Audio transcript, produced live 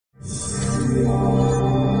Hi,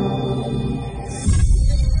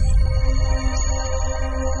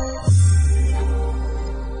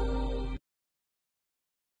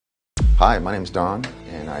 my name's Don,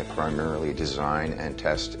 and I primarily design and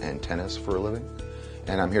test antennas for a living.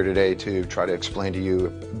 And I'm here today to try to explain to you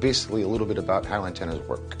basically a little bit about how antennas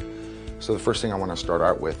work. So the first thing I want to start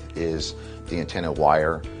out with is the antenna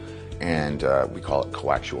wire, and we call it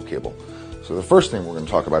coaxial cable. So the first thing we're going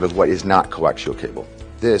to talk about is what is not coaxial cable.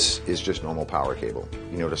 This is just normal power cable.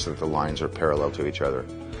 You notice that the lines are parallel to each other.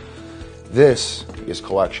 This is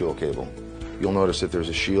coaxial cable. You'll notice that there's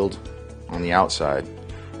a shield on the outside,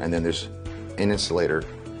 and then there's an insulator,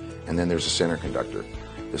 and then there's a center conductor.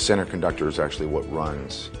 The center conductor is actually what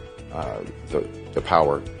runs the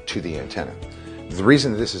power to the antenna. The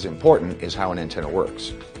reason that this is important is how an antenna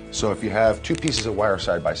works. So if you have two pieces of wire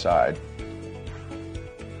side by side,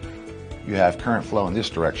 you have current flow in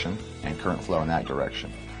this direction and current flow in that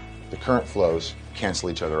direction. The current flows cancel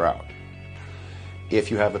each other out. If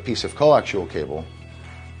you have a piece of coaxial cable,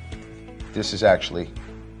 this is actually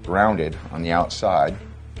grounded on the outside,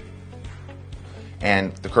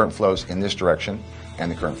 and the current flows in this direction and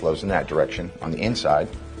the current flows in that direction on the inside,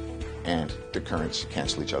 and the currents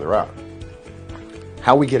cancel each other out.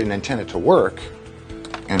 How we get an antenna to work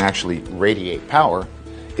and actually radiate power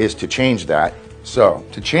is to change that. So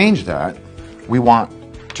to change that, we want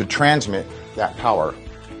to transmit that power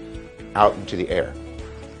out into the air.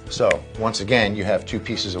 So once again, you have two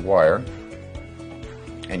pieces of wire,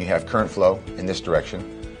 and you have current flow in this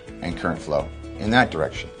direction and current flow in that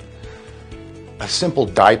direction. A simple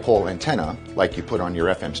dipole antenna, like you put on your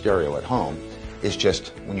FM stereo at home, is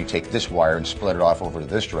just when you take this wire and split it off over to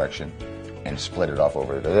this direction and split it off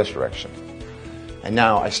over to this direction. And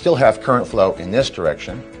now I still have current flow in this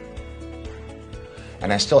direction,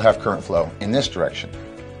 and I still have current flow in this direction.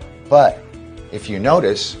 But if you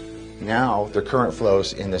notice, now the current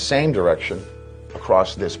flows in the same direction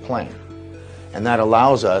across this plane. And that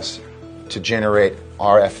allows us to generate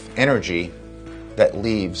RF energy that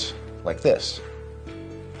leaves like this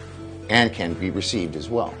and can be received as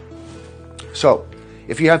well. So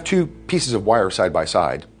if you have two pieces of wire side by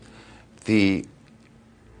side, the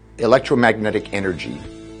electromagnetic energy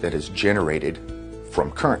that is generated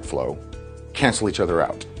from current flow cancel each other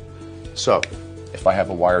out. So if I have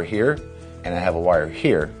a wire here and I have a wire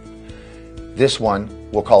here, this one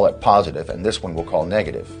we'll call it positive and this one we'll call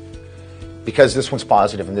negative. Because this one's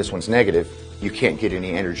positive and this one's negative, you can't get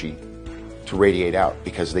any energy to radiate out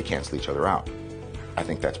because they cancel each other out. I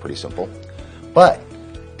think that's pretty simple. But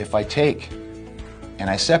if I take and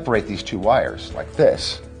I separate these two wires like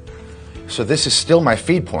this, so this is still my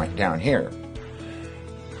feed point down here,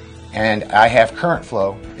 and I have current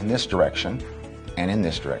flow in this direction and in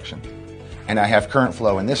this direction, and I have current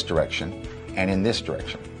flow in this direction and in this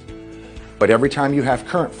direction. But every time you have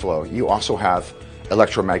current flow, you also have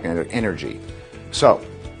electromagnetic energy. So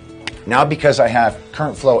now because I have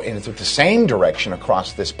current flow in the same direction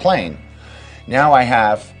across this plane, now I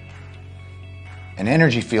have an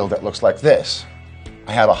energy field that looks like this.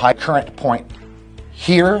 I have a high current point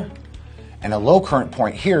here and a low current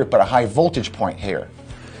point here, but a high voltage point here.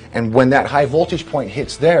 And when that high voltage point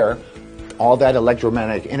hits there, all that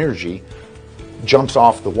electromagnetic energy jumps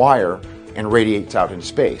off the wire and radiates out in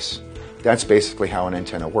space. That's basically how an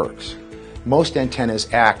antenna works. Most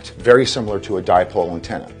antennas act very similar to a dipole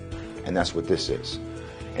antenna, and that's what this is.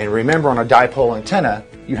 And remember, on a dipole antenna,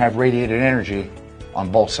 you have radiated energy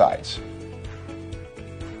on both sides.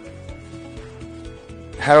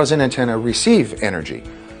 How does an antenna receive energy?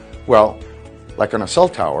 Well, like on a cell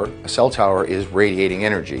tower is radiating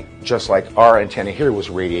energy, just like our antenna here was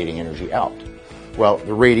radiating energy out. Well,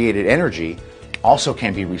 the radiated energy also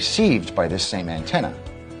can be received by this same antenna.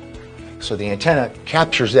 So the antenna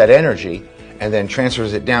captures that energy and then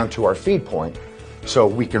transfers it down to our feed point, so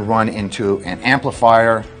we can run into an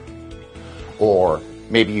amplifier, or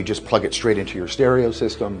maybe you just plug it straight into your stereo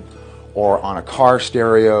system, or on a car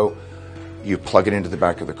stereo, you plug it into the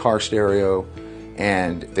back of the car stereo,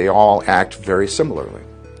 and they all act very similarly.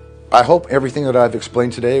 I hope everything that I've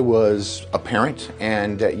explained today was apparent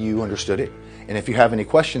and that you understood it. And if you have any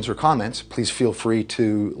questions or comments, please feel free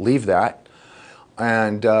to leave that.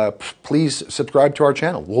 And please subscribe to our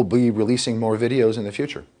channel. We'll be releasing more videos in the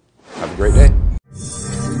future. Have a great day.